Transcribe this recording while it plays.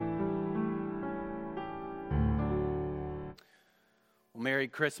Well, Merry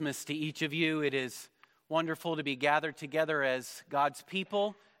Christmas to each of you. It is wonderful to be gathered together as God's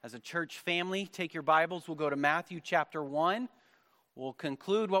people, as a church family. Take your Bibles. We'll go to Matthew chapter 1. We'll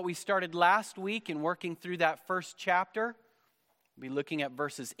conclude what we started last week in working through that first chapter. We'll be looking at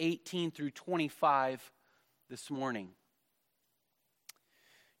verses 18 through 25 this morning.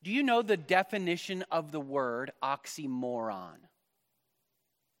 Do you know the definition of the word oxymoron?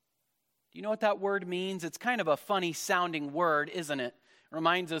 Do you know what that word means? It's kind of a funny sounding word, isn't it? It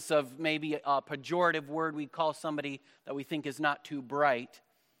reminds us of maybe a pejorative word we call somebody that we think is not too bright.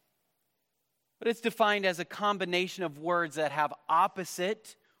 But it's defined as a combination of words that have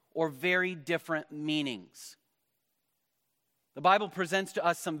opposite or very different meanings. The Bible presents to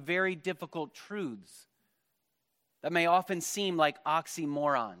us some very difficult truths that may often seem like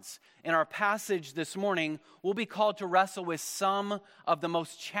oxymorons. In our passage this morning, we'll be called to wrestle with some of the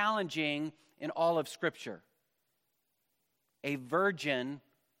most challenging in all of Scripture. A virgin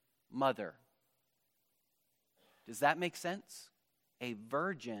mother. Does that make sense? A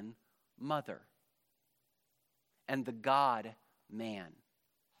virgin mother. And the God-man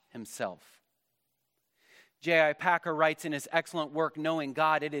himself. J.I. Packer writes in his excellent work, Knowing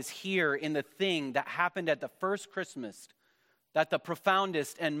God, it is here in the thing that happened at the first Christmas that the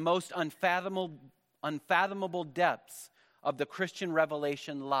profoundest and most unfathomable depths of the Christian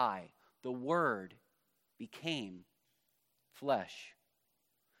revelation lie. The Word became flesh.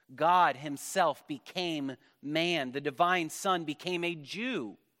 God himself became man. The divine Son became a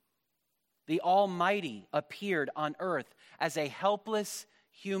Jew. The Almighty appeared on earth as a helpless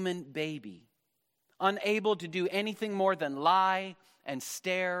human baby, unable to do anything more than lie and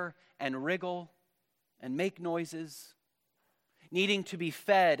stare and wriggle and make noises, needing to be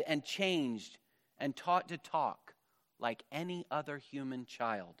fed and changed and taught to talk like any other human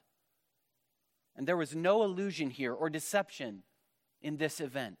child. And there was no illusion here or deception in this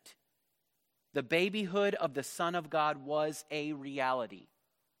event. The babyhood of the Son of God was a reality.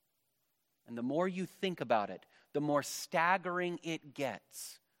 And the more you think about it, the more staggering it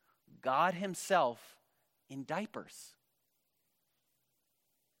gets. God himself in diapers.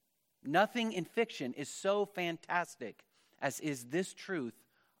 Nothing in fiction is so fantastic as is this truth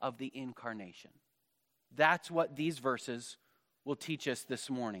of the incarnation. That's what these verses will teach us this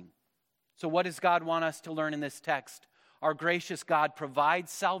morning. So what does God want us to learn in this text? Our gracious God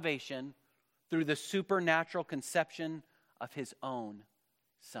provides salvation through the supernatural conception of his own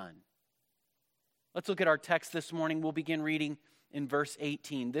Son. Let's look at our text this morning. We'll begin reading in verse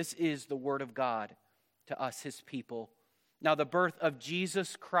 18. This is the word of God to us, his people. Now the birth of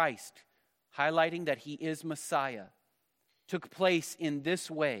Jesus Christ, highlighting that he is Messiah, took place in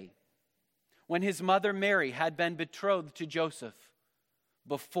this way. When his mother Mary had been betrothed to Joseph,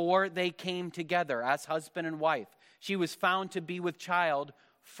 before they came together as husband and wife, she was found to be with child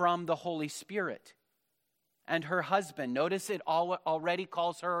from the Holy Spirit. And her husband, notice it already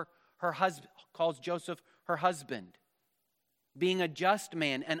calls calls Joseph her husband, being a just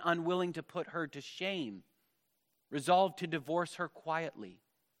man and unwilling to put her to shame, resolved to divorce her quietly.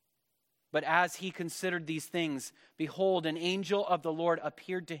 But as he considered these things, behold, an angel of the Lord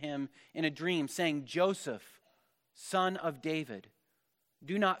appeared to him in a dream, saying, Joseph, son of David,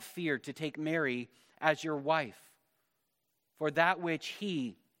 do not fear to take Mary as your wife, for that which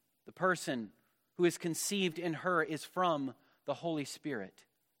he, the person who is conceived in her, is from the Holy Spirit.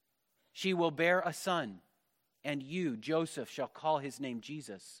 She will bear a son, and you, Joseph, shall call his name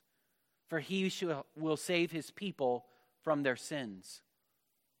Jesus, for he will save his people from their sins.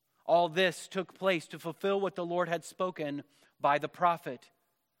 All this took place to fulfill what the Lord had spoken by the prophet.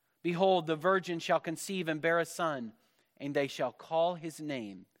 Behold, the virgin shall conceive and bear a son, and they shall call his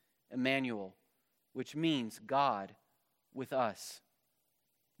name Emmanuel, which means God with us.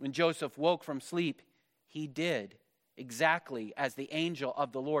 When Joseph woke from sleep, he did exactly as the angel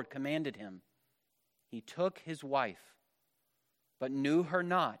of the Lord commanded him. He took his wife, but knew her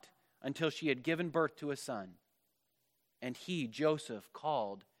not until she had given birth to a son. And he, Joseph,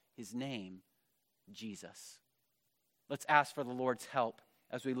 called his name Jesus. Let's ask for the Lord's help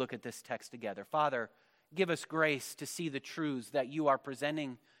as we look at this text together. Father, give us grace to see the truths that you are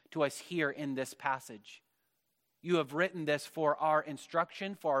presenting to us here in this passage. You have written this for our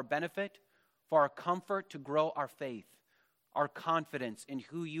instruction, for our benefit, for our comfort, to grow our faith, our confidence in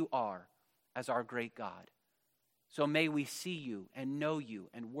who you are as our great God. So may we see you and know you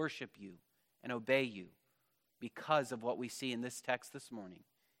and worship you and obey you because of what we see in this text this morning.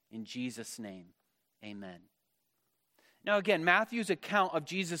 In Jesus' name, amen. Now again, Matthew's account of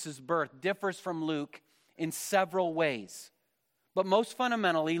Jesus' birth differs from Luke in several ways. But most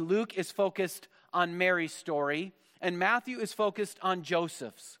fundamentally, Luke is focused on Mary's story, and Matthew is focused on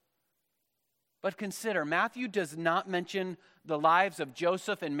Joseph's. But consider, Matthew does not mention the lives of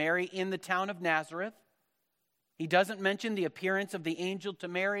Joseph and Mary in the town of Nazareth. He doesn't mention the appearance of the angel to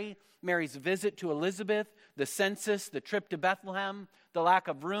Mary, Mary's visit to Elizabeth, the census, the trip to Bethlehem, the lack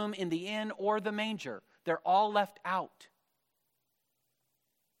of room in the inn, or the manger. They're all left out.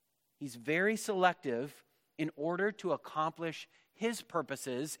 He's very selective in order to accomplish his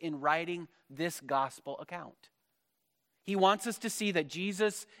purposes in writing this gospel account. He wants us to see that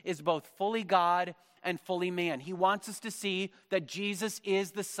Jesus is both fully God and fully man. He wants us to see that Jesus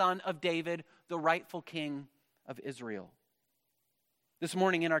is the Son of David, the rightful King of Israel. This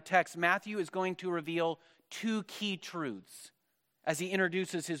morning in our text, Matthew is going to reveal two key truths as he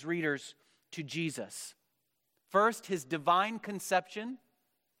introduces his readers to Jesus. First, his divine conception,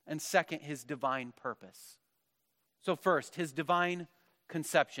 and second, his divine purpose. So first, his divine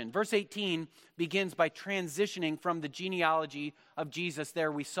conception. Verse 18 begins by transitioning from the genealogy of Jesus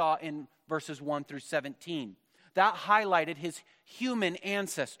there we saw in verses 1 through 17. That highlighted his human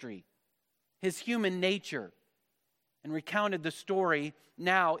ancestry, his human nature, and recounted the story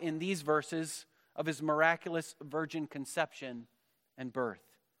now in these verses of his miraculous virgin conception and birth.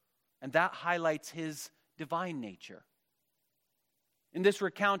 And that highlights his divine nature. In this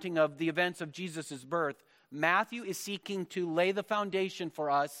recounting of the events of Jesus' birth, Matthew is seeking to lay the foundation for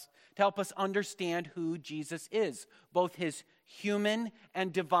us to help us understand who Jesus is, both his human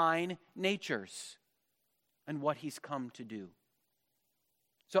and divine natures, and what he's come to do.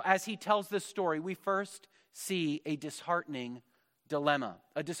 So as he tells this story, we first see a disheartening dilemma.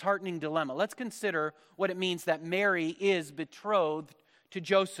 Let's consider what it means that Mary is betrothed to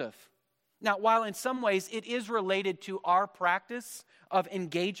Joseph. Now, while in some ways it is related to our practice of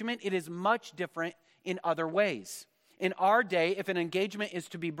engagement, it is much different in other ways. In our day, if an engagement is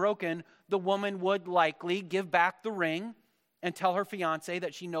to be broken, the woman would likely give back the ring and tell her fiancé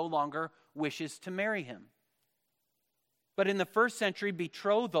that she no longer wishes to marry him. But in the first century,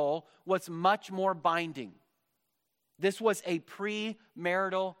 betrothal was much more binding. This was a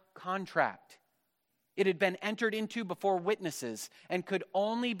premarital contract. It had been entered into before witnesses and could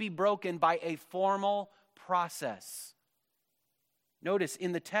only be broken by a formal process. Notice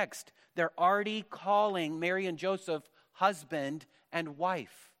in the text, they're already calling Mary and Joseph husband and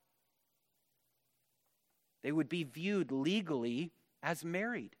wife. They would be viewed legally as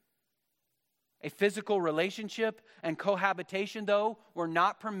married. A physical relationship and cohabitation, though, were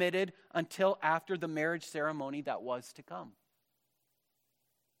not permitted until after the marriage ceremony that was to come.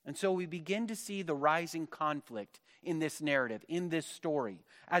 And so we begin to see the rising conflict in this narrative, in this story,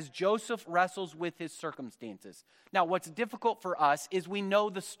 as Joseph wrestles with his circumstances. Now, what's difficult for us is we know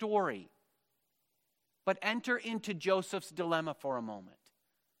the story. But enter into Joseph's dilemma for a moment.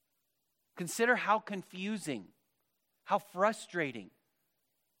 Consider how confusing, how frustrating,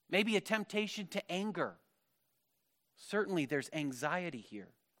 maybe a temptation to anger. Certainly there's anxiety here.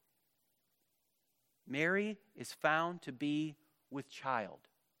 Mary is found to be with child.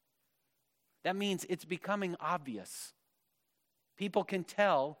 That means it's becoming obvious. People can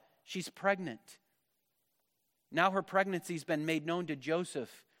tell she's pregnant. Now her pregnancy's been made known to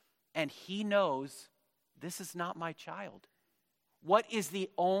Joseph, and he knows this is not my child. What is the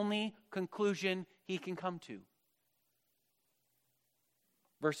only conclusion he can come to?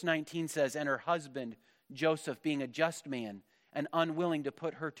 Verse 19 says, and her husband, Joseph, being a just man and unwilling to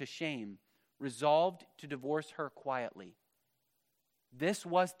put her to shame, resolved to divorce her quietly. This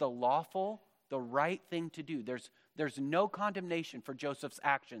was the lawful, the right thing to do. There's no condemnation for Joseph's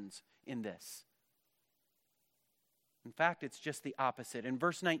actions in this. In fact, it's just the opposite. In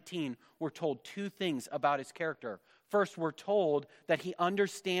verse 19, we're told two things about his character. First, we're told that he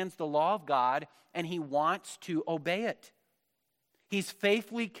understands the law of God and he wants to obey it. He's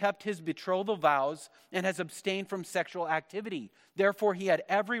faithfully kept his betrothal vows and has abstained from sexual activity. Therefore, he had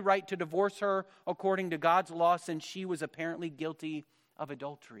every right to divorce her according to God's law, since she was apparently guilty of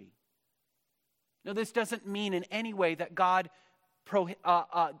adultery. Now, this doesn't mean in any way that God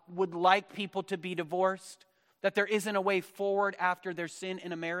would like people to be divorced, that there isn't a way forward after their sin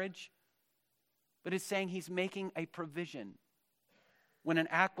in a marriage. But it's saying he's making a provision when an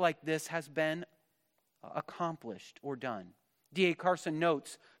act like this has been accomplished or done. D.A. Carson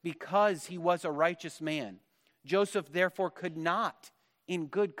notes, because he was a righteous man, Joseph therefore could not, in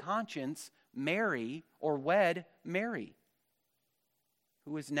good conscience, marry or wed Mary,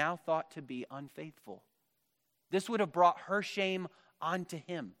 who is now thought to be unfaithful. This would have brought her shame onto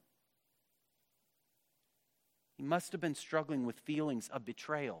him. He must have been struggling with feelings of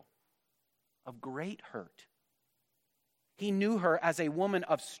betrayal, of great hurt. He knew her as a woman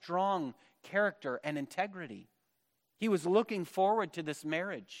of strong character and integrity. He was looking forward to this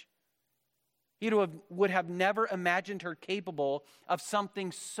marriage. He would have never imagined her capable of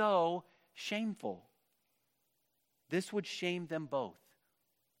something so shameful. This would shame them both.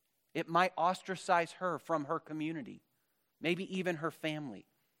 It might ostracize her from her community, maybe even her family.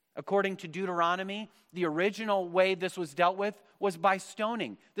 According to Deuteronomy, the original way this was dealt with was by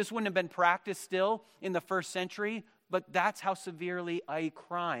stoning. This wouldn't have been practiced still in the first century, but that's how severely a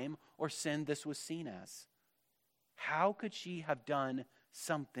crime or sin this was seen as. How could she have done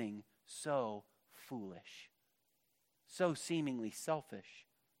something so foolish, so seemingly selfish?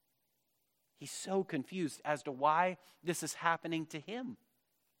 He's so confused as to why this is happening to him.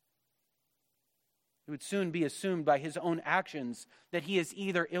 It would soon be assumed by his own actions that he has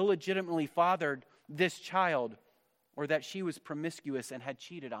either illegitimately fathered this child or that she was promiscuous and had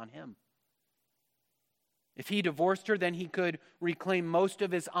cheated on him. If he divorced her, then he could reclaim most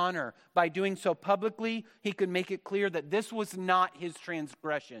of his honor. By doing so publicly, he could make it clear that this was not his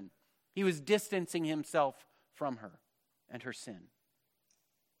transgression. He was distancing himself from her and her sin.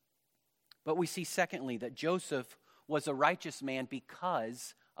 But we see, secondly, that Joseph was a righteous man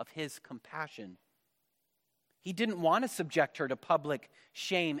because of his compassion. He didn't want to subject her to public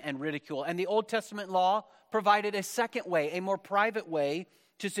shame and ridicule. And the Old Testament law provided a second way, a more private way,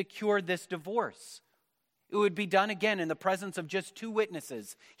 to secure this divorce. It would be done again in the presence of just two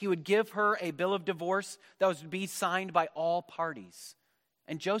witnesses. He would give her a bill of divorce that was to be signed by all parties.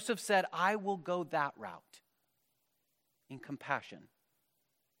 And Joseph said, I will go that route in compassion.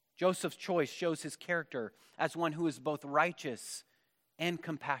 Joseph's choice shows his character as one who is both righteous and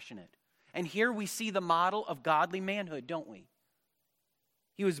compassionate. And here we see the model of godly manhood, don't we?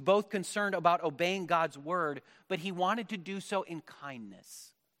 He was both concerned about obeying God's word, but he wanted to do so in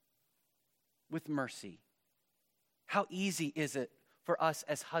kindness, with mercy. How easy is it for us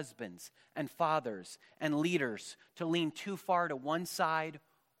as husbands and fathers and leaders to lean too far to one side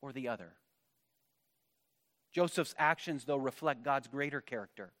or the other? Joseph's actions, though, reflect God's greater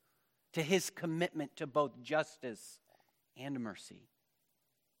character, to his commitment to both justice and mercy.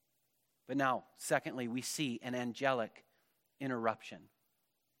 But now, secondly, we see an angelic interruption.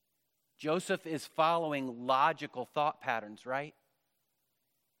 Joseph is following logical thought patterns, right?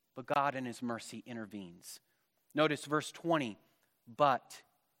 But God in his mercy intervenes. Notice verse 20, but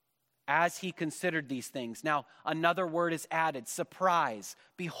as he considered these things. Now, another word is added, surprise.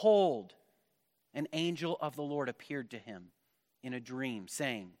 Behold, an angel of the Lord appeared to him in a dream,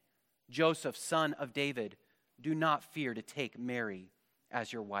 saying, Joseph, son of David, do not fear to take Mary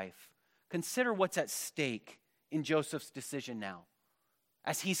as your wife. Consider what's at stake in Joseph's decision now.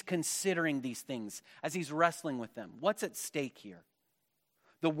 As he's considering these things, as he's wrestling with them, what's at stake here?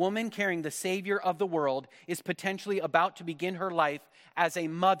 The woman carrying the Savior of the world is potentially about to begin her life as a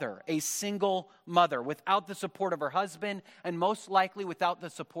mother, a single mother, without the support of her husband and most likely without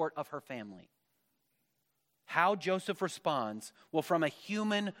the support of her family. How Joseph responds will, from a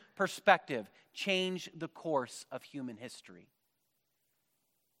human perspective, change the course of human history.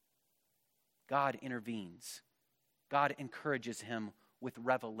 God intervenes. God encourages him with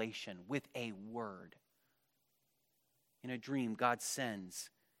revelation, with a word. In a dream, God sends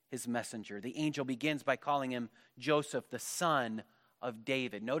his messenger. The angel begins by calling him Joseph, the son of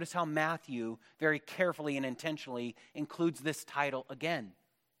David. Notice how Matthew very carefully and intentionally includes this title again.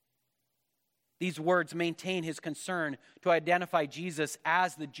 These words maintain his concern to identify Jesus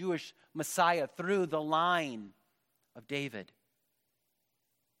as the Jewish Messiah through the line of David.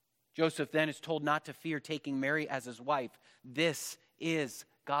 Joseph then is told not to fear taking Mary as his wife. This is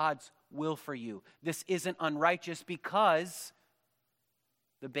God's will for you. This isn't unrighteous because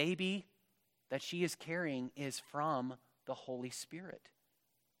the baby that she is carrying is from the Holy Spirit.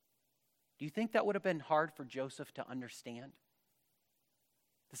 Do you think that would have been hard for Joseph to understand?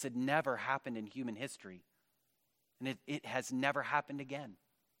 This had never happened in human history. And it has never happened again.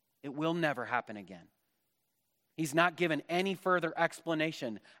 It will never happen again. He's not given any further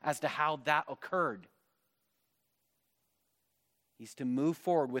explanation as to how that occurred. He's to move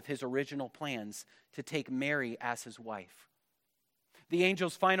forward with his original plans to take Mary as his wife. The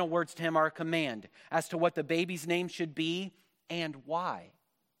angel's final words to him are a command as to what the baby's name should be and why.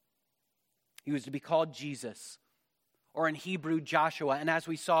 He was to be called Jesus, or in Hebrew, Joshua. And as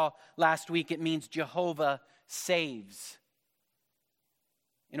we saw last week, it means Jehovah saves.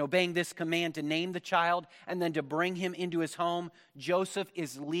 In obeying this command to name the child and then to bring him into his home, Joseph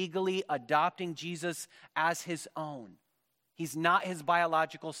is legally adopting Jesus as his own. He's not his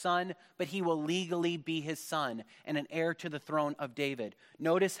biological son, but he will legally be his son and an heir to the throne of David.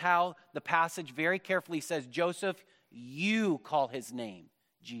 Notice how the passage very carefully says, Joseph, you call his name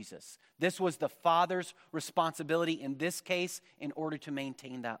Jesus. This was the father's responsibility in this case in order to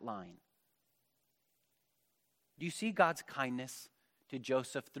maintain that line. Do you see God's kindness to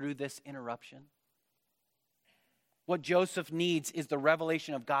Joseph through this interruption? What Joseph needs is the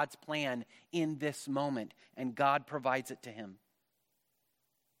revelation of God's plan in this moment, and God provides it to him.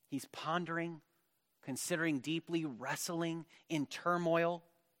 He's pondering, considering deeply, wrestling in turmoil.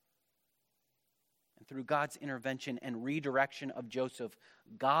 And through God's intervention and redirection of Joseph,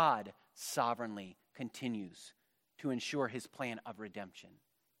 God sovereignly continues to ensure his plan of redemption.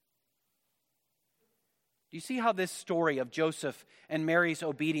 Do you see how this story of Joseph and Mary's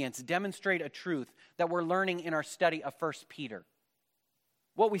obedience demonstrate a truth that we're learning in our study of 1 Peter?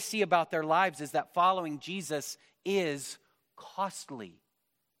 What we see about their lives is that following Jesus is costly.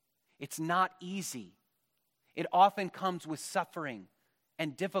 It's not easy. It often comes with suffering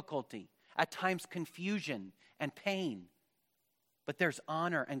and difficulty, at times confusion and pain. But there's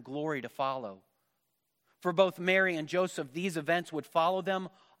honor and glory to follow. For both Mary and Joseph, these events would follow them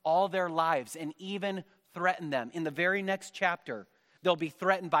all their lives and even threaten them. In the very next chapter, they'll be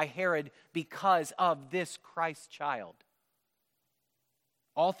threatened by Herod because of this Christ child.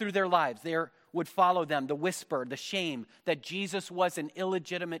 All through their lives, there would follow them the whisper, the shame that Jesus was an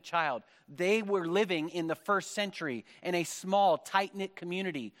illegitimate child. They were living in the first century in a small, tight-knit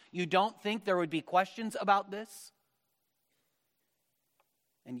community. You don't think there would be questions about this?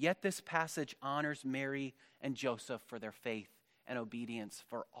 And yet this passage honors Mary and Joseph for their faith and obedience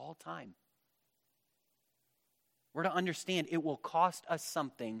for all time. We're to understand it will cost us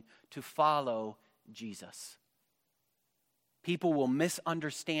something to follow Jesus. People will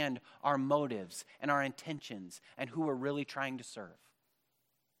misunderstand our motives and our intentions and who we're really trying to serve.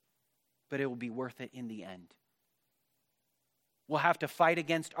 But it will be worth it in the end. We'll have to fight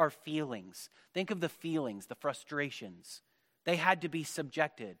against our feelings. Think of the feelings, the frustrations. They had to be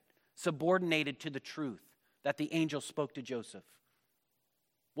subordinated to the truth that the angel spoke to Joseph.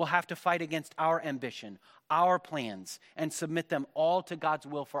 We'll have to fight against our ambition, our plans, and submit them all to God's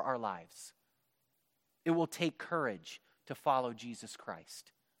will for our lives. It will take courage to follow Jesus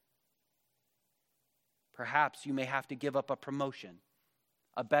Christ. Perhaps you may have to give up a promotion,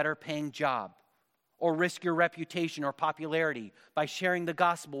 a better paying job, or risk your reputation or popularity by sharing the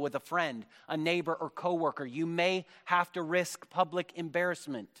gospel with a friend, a neighbor, or coworker. You may have to risk public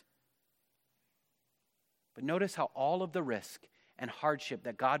embarrassment. But notice how all of the risk and hardship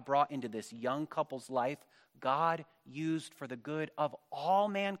that God brought into this young couple's life, God used for the good of all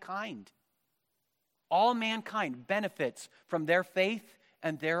mankind. All mankind benefits from their faith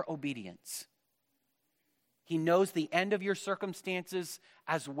and their obedience. He knows the end of your circumstances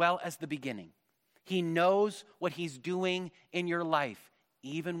as well as the beginning. He knows what He's doing in your life,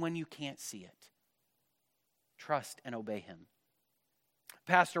 even when you can't see it. Trust and obey Him.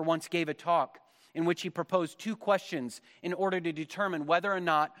 A pastor once gave a talk in which he proposed two questions in order to determine whether or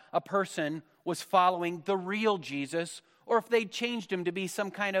not a person was following the real Jesus or if they'd changed him to be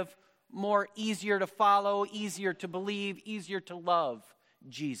some kind of more easier to follow, easier to believe, easier to love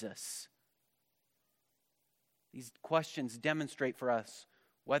Jesus. These questions demonstrate for us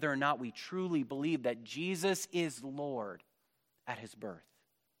whether or not we truly believe that Jesus is Lord at His birth.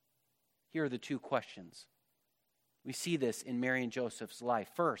 Here are the two questions. We see this in Mary and Joseph's life.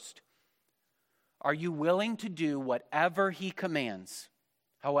 First, are you willing to do whatever He commands,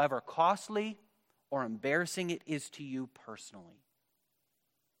 however costly or embarrassing it is to you personally?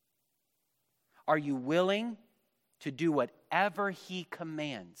 Are you willing to do whatever He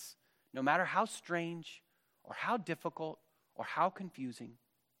commands, no matter how strange or how difficult or how confusing,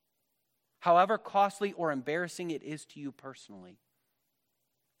 however costly or embarrassing it is to you personally?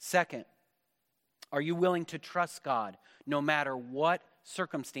 Second, are you willing to trust God no matter what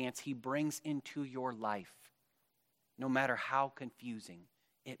circumstance He brings into your life, no matter how confusing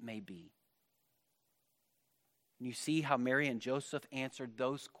it may be? And you see how Mary and Joseph answered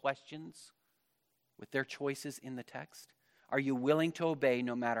those questions with their choices in the text? Are you willing to obey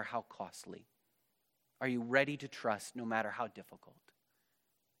no matter how costly? Are you ready to trust no matter how difficult?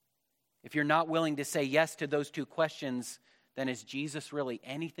 If you're not willing to say yes to those two questions, then is Jesus really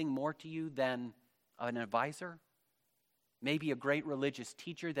anything more to you than an advisor? Maybe a great religious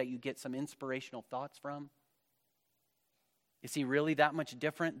teacher that you get some inspirational thoughts from? Is He really that much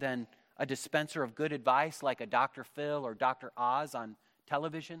different than a dispenser of good advice like a Dr. Phil or Dr. Oz on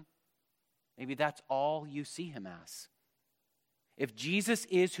television? Maybe that's all you see Him as. If Jesus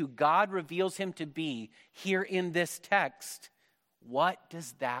is who God reveals Him to be here in this text, what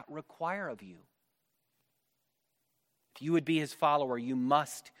does that require of you? If you would be His follower, you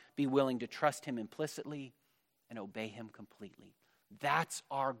must be willing to trust Him implicitly and obey Him completely. That's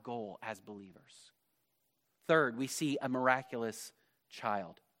our goal as believers. Third, we see a miraculous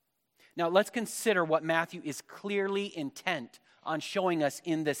child. Now let's consider what Matthew is clearly intent on showing us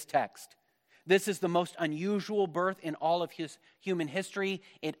in this text. This is the most unusual birth in all of his human history.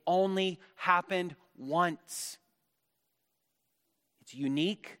 It only happened once. It's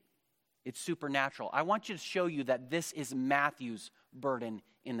unique. It's supernatural. I want you to show you that this is Matthew's burden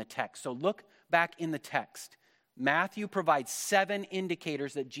in the text. So look back in the text. Matthew provides 7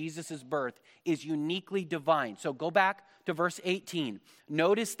 indicators that Jesus' birth is uniquely divine. So go back to verse 18.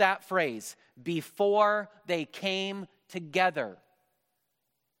 Notice that phrase, before they came together.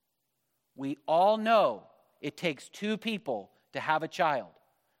 We all know it takes 2 people to have a child.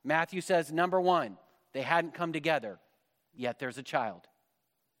 Matthew says, number 1, they hadn't come together, yet there's a child.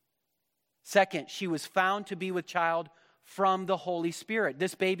 Second, she was found to be with child from the Holy Spirit.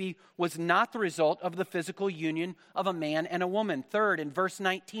 This baby was not the result of the physical union of a man and a woman. Third, in verse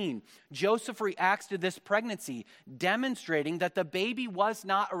 19, Joseph reacts to this pregnancy, demonstrating that the baby was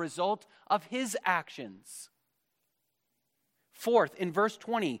not a result of his actions. Fourth, in verse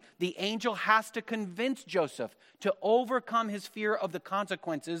 20, the angel has to convince Joseph to overcome his fear of the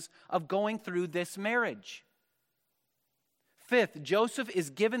consequences of going through this marriage. Fifth, Joseph is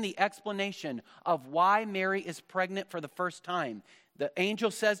given the explanation of why Mary is pregnant for the first time. The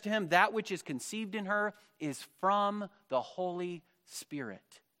angel says to him, that which is conceived in her is from the Holy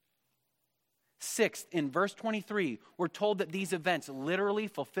Spirit. Sixth, in verse 23, we're told that these events literally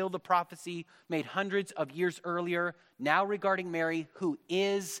fulfill the prophecy made hundreds of years earlier, now regarding Mary, who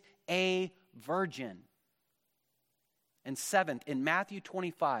is a virgin. And seventh, in Matthew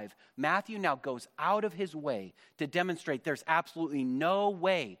 25, Matthew now goes out of his way to demonstrate there's absolutely no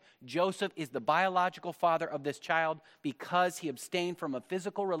way Joseph is the biological father of this child because he abstained from a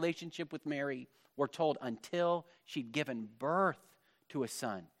physical relationship with Mary, we're told, until she'd given birth to a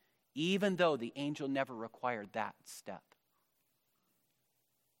son, even though the angel never required that step.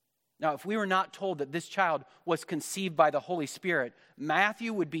 Now, if we were not told that this child was conceived by the Holy Spirit,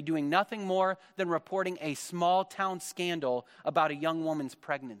 Matthew would be doing nothing more than reporting a small town scandal about a young woman's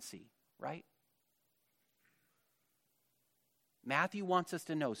pregnancy, right? Matthew wants us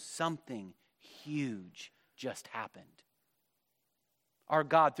to know something huge just happened. Our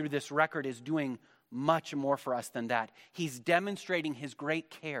God, through this record, is doing much more for us than that. He's demonstrating his great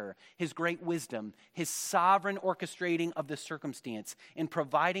care, his great wisdom, his sovereign orchestrating of the circumstance in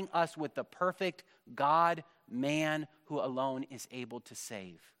providing us with the perfect God-man who alone is able to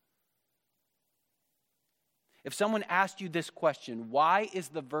save. If someone asked you this question, why is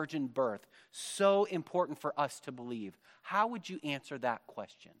the virgin birth so important for us to believe? How would you answer that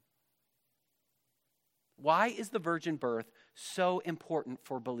question? Why is the virgin birth so important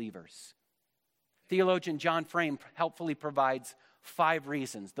for believers? Theologian John Frame helpfully provides 5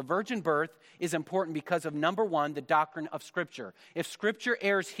 reasons. The virgin birth is important because of, number 1, the doctrine of Scripture. If Scripture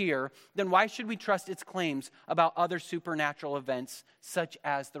errs here, then why should we trust its claims about other supernatural events such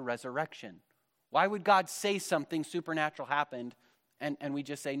as the resurrection? Why would God say something supernatural happened and we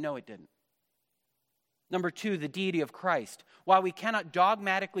just say, no, it didn't? Number 2, the deity of Christ. While we cannot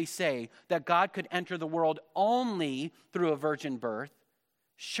dogmatically say that God could enter the world only through a virgin birth,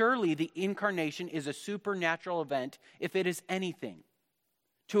 surely the incarnation is a supernatural event if it is anything.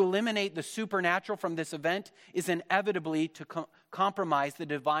 To eliminate the supernatural from this event is inevitably to compromise the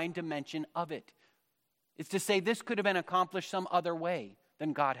divine dimension of it. It's to say this could have been accomplished some other way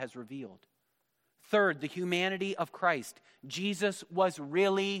than God has revealed. Third, the humanity of Christ. Jesus was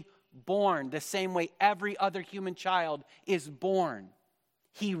really born the same way every other human child is born.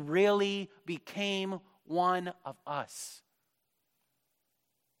 He really became one of us.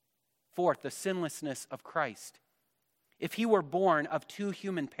 Fourth, the sinlessness of Christ. If he were born of 2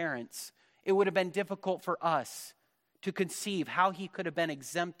 human parents, it would have been difficult for us to conceive how he could have been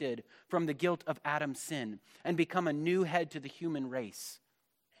exempted from the guilt of Adam's sin and become a new head to the human race.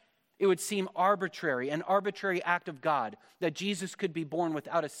 It would seem arbitrary, an arbitrary act of God, that Jesus could be born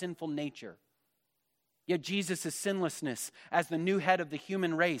without a sinful nature. Yet Jesus' sinlessness as the new head of the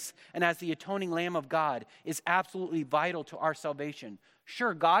human race and as the atoning Lamb of God is absolutely vital to our salvation.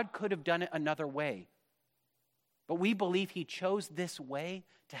 Sure, God could have done it another way, but we believe he chose this way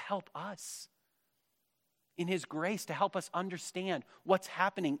to help us. In his grace, to help us understand what's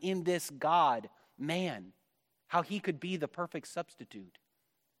happening in this God-man, how he could be the perfect substitute.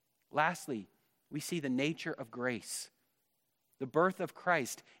 Lastly, we see the nature of grace. The birth of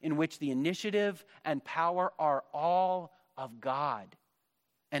Christ, in which the initiative and power are all of God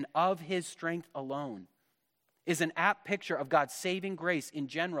and of his strength alone, is an apt picture of God's saving grace in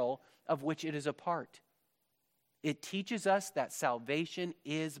general, of which it is a part. It teaches us that salvation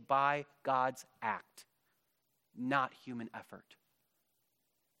is by God's act, not human effort.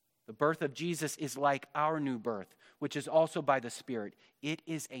 The birth of Jesus is like our new birth, which is also by the Spirit. It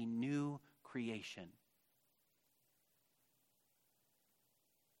is a new creation.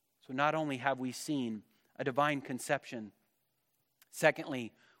 So not only have we seen a divine conception,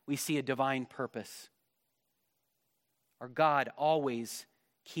 secondly, we see a divine purpose. Our God always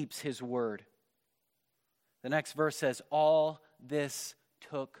keeps his word. The next verse says, all this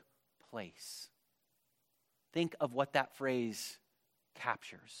took place. Think of what that phrase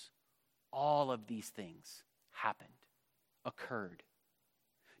captures. All of these things happened, occurred.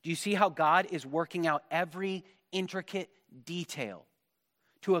 Do you see how God is working out every intricate detail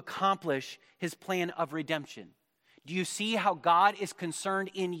to accomplish his plan of redemption? Do you see how God is concerned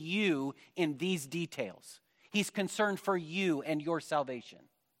in you in these details? He's concerned for you and your salvation.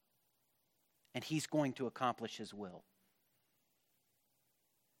 And he's going to accomplish his will.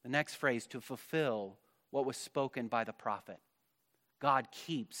 The next phrase, to fulfill what was spoken by the prophet. God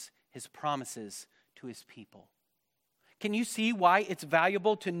keeps his promises to his people. Can you see why it's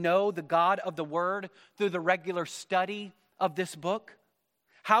valuable to know the God of the Word through the regular study of this book?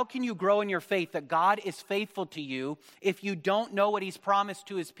 How can you grow in your faith that God is faithful to you if you don't know what he's promised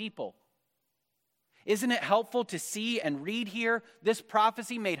to his people? Isn't it helpful to see and read here? This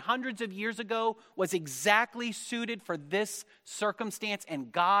prophecy made hundreds of years ago was exactly suited for this circumstance,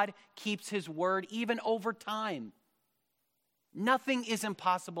 and God keeps his word even over time. Nothing is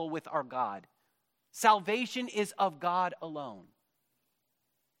impossible with our God. Salvation is of God alone.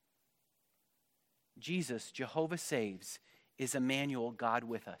 Jesus, Jehovah saves, is Emmanuel, God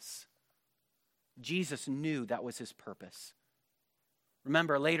with us. Jesus knew that was his purpose.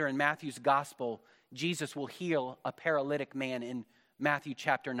 Remember, later in Matthew's gospel, Jesus will heal a paralytic man in Matthew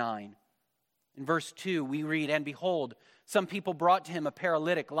chapter 9. In verse 2, we read, and behold, some people brought to him a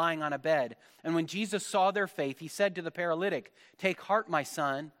paralytic lying on a bed. And when Jesus saw their faith, he said to the paralytic, take heart, my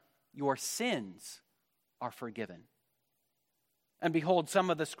son, your sins are forgiven. And behold, some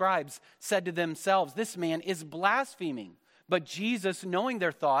of the scribes said to themselves, this man is blaspheming. But Jesus, knowing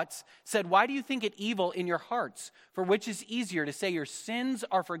their thoughts, said, why do you think it evil in your hearts? For which is easier, to say your sins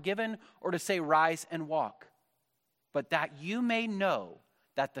are forgiven, or to say rise and walk? But that you may know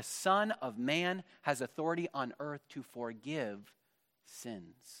that the Son of Man has authority on earth to forgive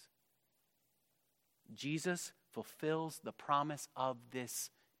sins. Jesus fulfills the promise of this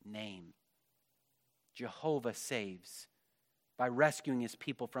name. Jehovah saves by rescuing his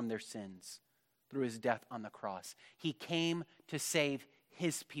people from their sins through his death on the cross. He came to save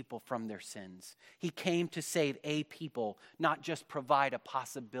his people from their sins. He came to save a people, not just provide a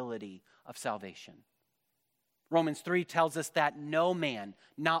possibility of salvation. Romans 3 tells us that no man,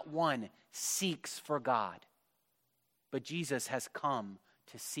 not one, seeks for God. But Jesus has come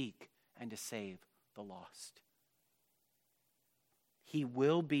to seek and to save the lost. He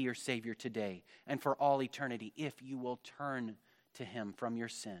will be your Savior today and for all eternity if you will turn to him from your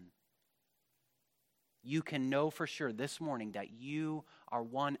sin. You can know for sure this morning that you are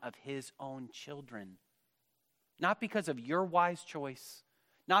one of his own children. Not because of your wise choice,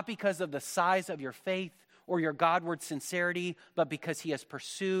 not because of the size of your faith or your Godward sincerity, but because he has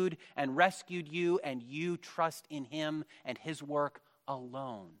pursued and rescued you and you trust in him and his work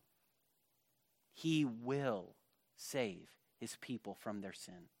alone. He will save his people from their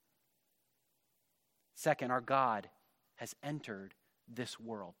sin. Second, our God has entered this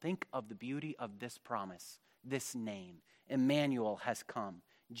world. Think of the beauty of this promise, this name. Emmanuel has come.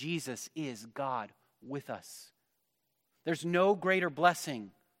 Jesus is God with us. There's no greater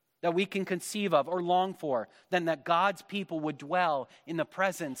blessing that we can conceive of or long for than that God's people would dwell in the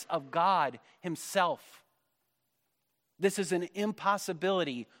presence of God himself. This is an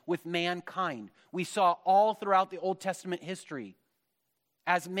impossibility with mankind. We saw all throughout the Old Testament history.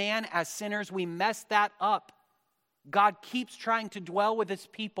 As man, as sinners, we messed that up. God keeps trying to dwell with his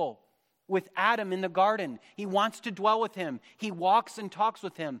people. With Adam in the garden, he wants to dwell with him. He walks and talks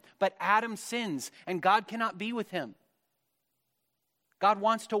with him. But Adam sins, and God cannot be with him. God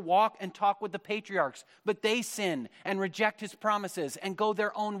wants to walk and talk with the patriarchs, but they sin and reject his promises and go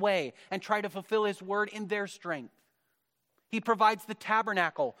their own way and try to fulfill his word in their strength. He provides the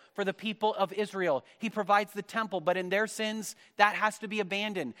tabernacle for the people of Israel. He provides the temple, but in their sins, that has to be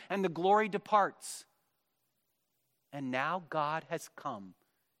abandoned, and the glory departs. And now God has come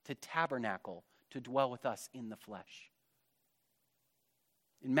to tabernacle, to dwell with us in the flesh.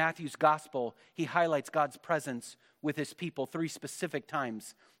 In Matthew's gospel, he highlights God's presence with his people 3 specific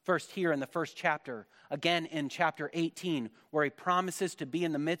times. First, here in the first chapter, again in chapter 18, where he promises to be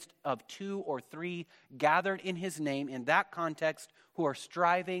in the midst of 2 or 3 gathered in his name, in that context, who are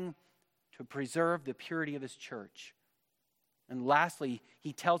striving to preserve the purity of his church. And lastly,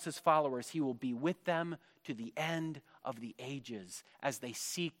 he tells his followers he will be with them to the end of the ages as they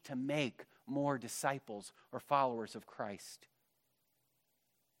seek to make more disciples or followers of Christ.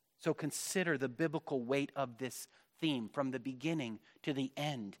 So consider the biblical weight of this theme from the beginning to the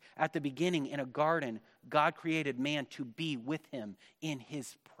end. At the beginning, in a garden, God created man to be with him in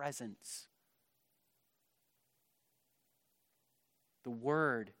his presence. The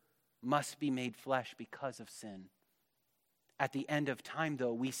Word must be made flesh because of sin. At the end of time,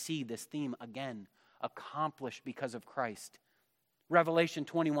 though, we see this theme again accomplished because of Christ. Revelation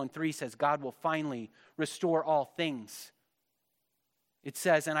 21:3 says God will finally restore all things. It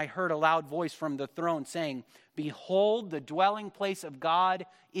says, and I heard a loud voice from the throne saying, behold, the dwelling place of God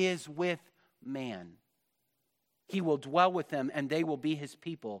is with man. He will dwell with them, and they will be his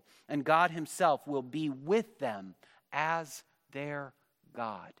people, and God himself will be with them as their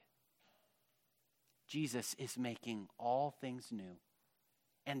God. Jesus is making all things new,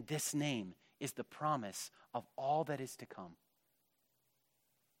 and this name is the promise of all that is to come.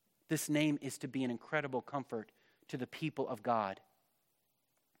 This name is to be an incredible comfort to the people of God.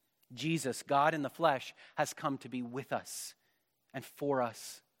 Jesus, God in the flesh, has come to be with us and for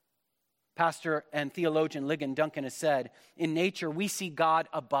us. Pastor and theologian Ligon Duncan has said, in nature we see God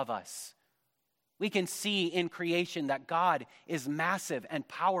above us. We can see in creation that God is massive and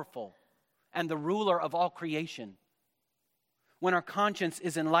powerful and the ruler of all creation. When our conscience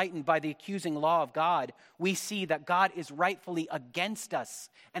is enlightened by the accusing law of God, we see that God is rightfully against us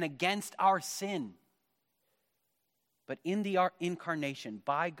and against our sin. But in the incarnation,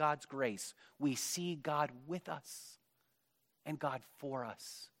 by God's grace, we see God with us and God for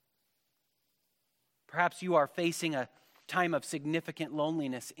us. Perhaps you are facing a time of significant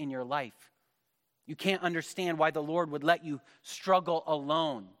loneliness in your life. You can't understand why the Lord would let you struggle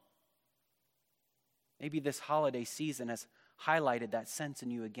alone. Maybe this holiday season has highlighted that sense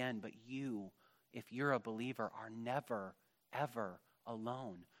in you again, but you, if you're a believer, are never, ever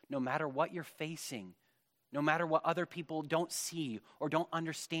alone. No matter what you're facing, no matter what other people don't see or don't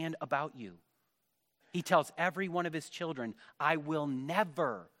understand about you. He tells every one of his children, I will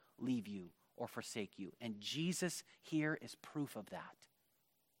never leave you or forsake you. And Jesus here is proof of that.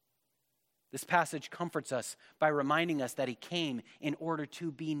 This passage comforts us by reminding us that he came in order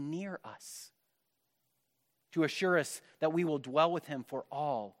to be near us, to assure us that we will dwell with him for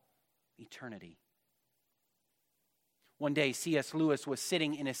all eternity. One day, C.S. Lewis was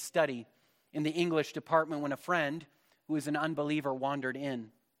sitting in his study in the English department when a friend, who is an unbeliever, wandered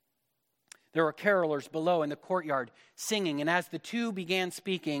in. There were carolers below in the courtyard singing, and as the two began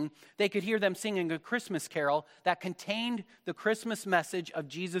speaking, they could hear them singing a Christmas carol that contained the Christmas message of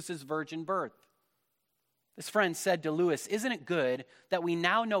Jesus' virgin birth. This friend said to Lewis, isn't it good that we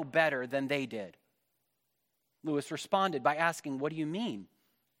now know better than they did? Lewis responded by asking, what do you mean?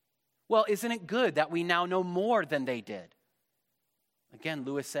 Well, isn't it good that we now know more than they did? Again,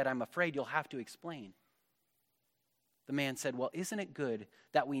 Lewis said, I'm afraid you'll have to explain. The man said, well, isn't it good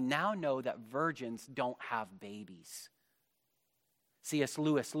that we now know that virgins don't have babies? C.S.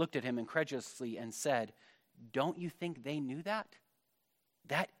 Lewis looked at him incredulously and said, don't you think they knew that?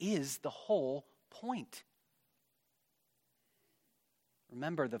 That is the whole point.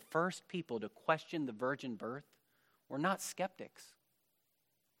 Remember, the first people to question the virgin birth were not skeptics,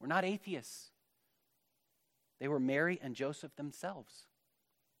 were not atheists. They were Mary and Joseph themselves.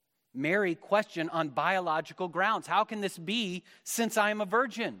 Mary questioned on biological grounds. How can this be since I am a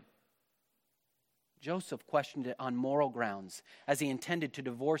virgin? Joseph questioned it on moral grounds as he intended to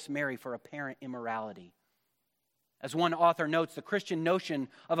divorce Mary for apparent immorality. As one author notes, the Christian notion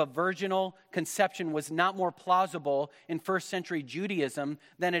of a virginal conception was not more plausible in first century Judaism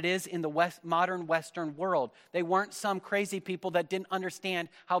than it is in the modern Western world. They weren't some crazy people that didn't understand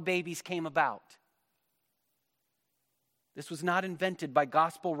how babies came about. This was not invented by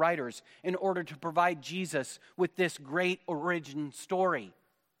gospel writers in order to provide Jesus with this great origin story.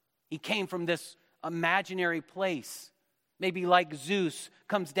 He came from this imaginary place, maybe like Zeus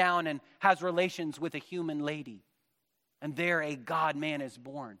comes down and has relations with a human lady, and there a God-man is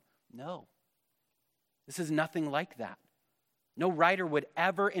born. No, this is nothing like that. No writer would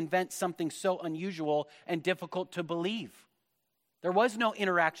ever invent something so unusual and difficult to believe. There was no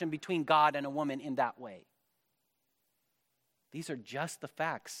interaction between God and a woman in that way. These are just the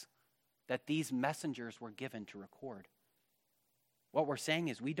facts that these messengers were given to record. What we're saying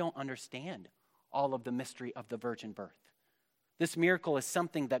is we don't understand all of the mystery of the virgin birth. This miracle is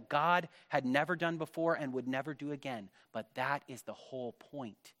something that God had never done before and would never do again. But that is the whole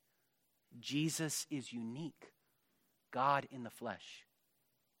point. Jesus is unique, God in the flesh,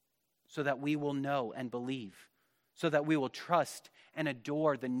 so that we will know and believe, so that we will trust and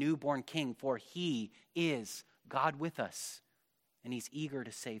adore the newborn King, for he is God with us, and he's eager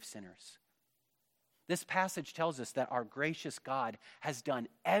to save sinners. This passage tells us that our gracious God has done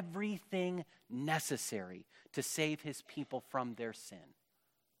everything necessary to save his people from their sin.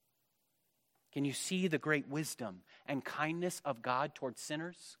 Can you see the great wisdom and kindness of God toward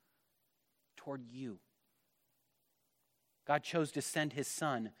sinners? Toward you. God chose to send his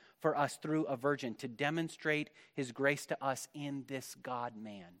Son for us through a virgin to demonstrate his grace to us in this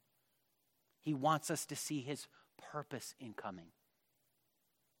God-man. He wants us to see his purpose in coming.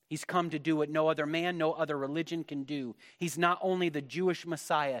 He's come to do what no other man, no other religion can do. He's not only the Jewish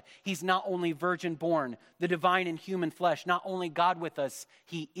Messiah. He's not only virgin born, the divine and human flesh, not only God with us.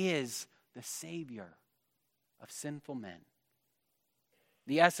 He is the Savior of sinful men.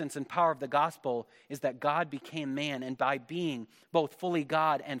 The essence and power of the gospel is that God became man, and by being both fully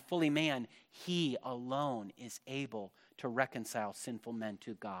God and fully man, he alone is able to reconcile sinful men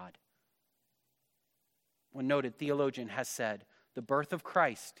to God. One noted theologian has said, the birth of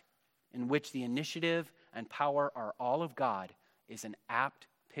Christ, in which the initiative and power are all of God, is an apt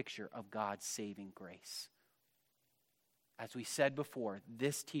picture of God's saving grace. As we said before,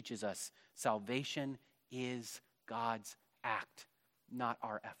 this teaches us salvation is God's act, not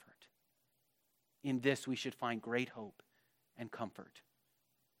our effort. In this we should find great hope and comfort.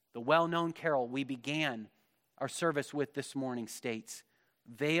 The well-known carol we began our service with this morning states,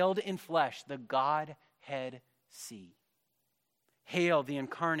 veiled in flesh the Godhead see. Hail the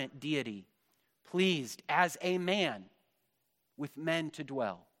incarnate deity, pleased as a man with men to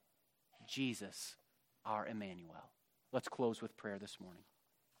dwell, Jesus our Emmanuel. Let's close with prayer this morning.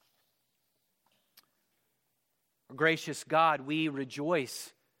 Gracious God, we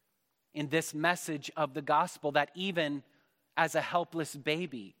rejoice in this message of the gospel that even as a helpless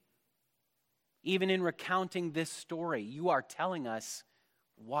baby, even in recounting this story, you are telling us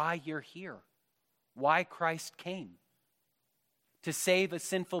why you're here, why Christ came. To save a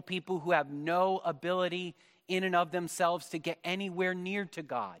sinful people who have no ability in and of themselves to get anywhere near to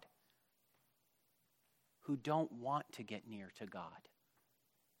God, who don't want to get near to God.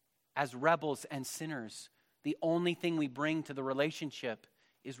 As rebels and sinners, the only thing we bring to the relationship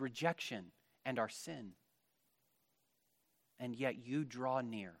is rejection and our sin. And yet you draw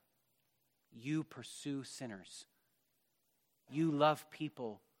near. You pursue sinners. You love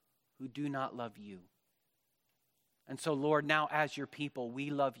people who do not love you. And so, Lord, now as your people, we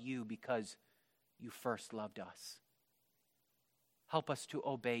love you because you first loved us. Help us to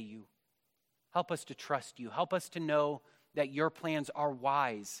obey you. Help us to trust you. Help us to know that your plans are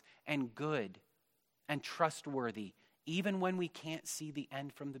wise and good and trustworthy, even when we can't see the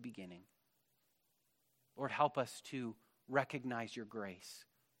end from the beginning. Lord, help us to recognize your grace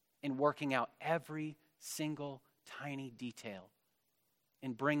in working out every single tiny detail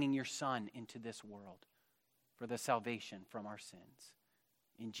in bringing your Son into this world for the salvation from our sins.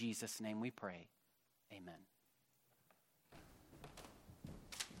 In Jesus' name we pray. Amen.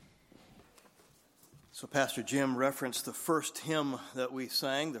 So Pastor Jim referenced the first hymn that we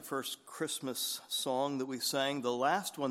sang, the first Christmas song that we sang. The last one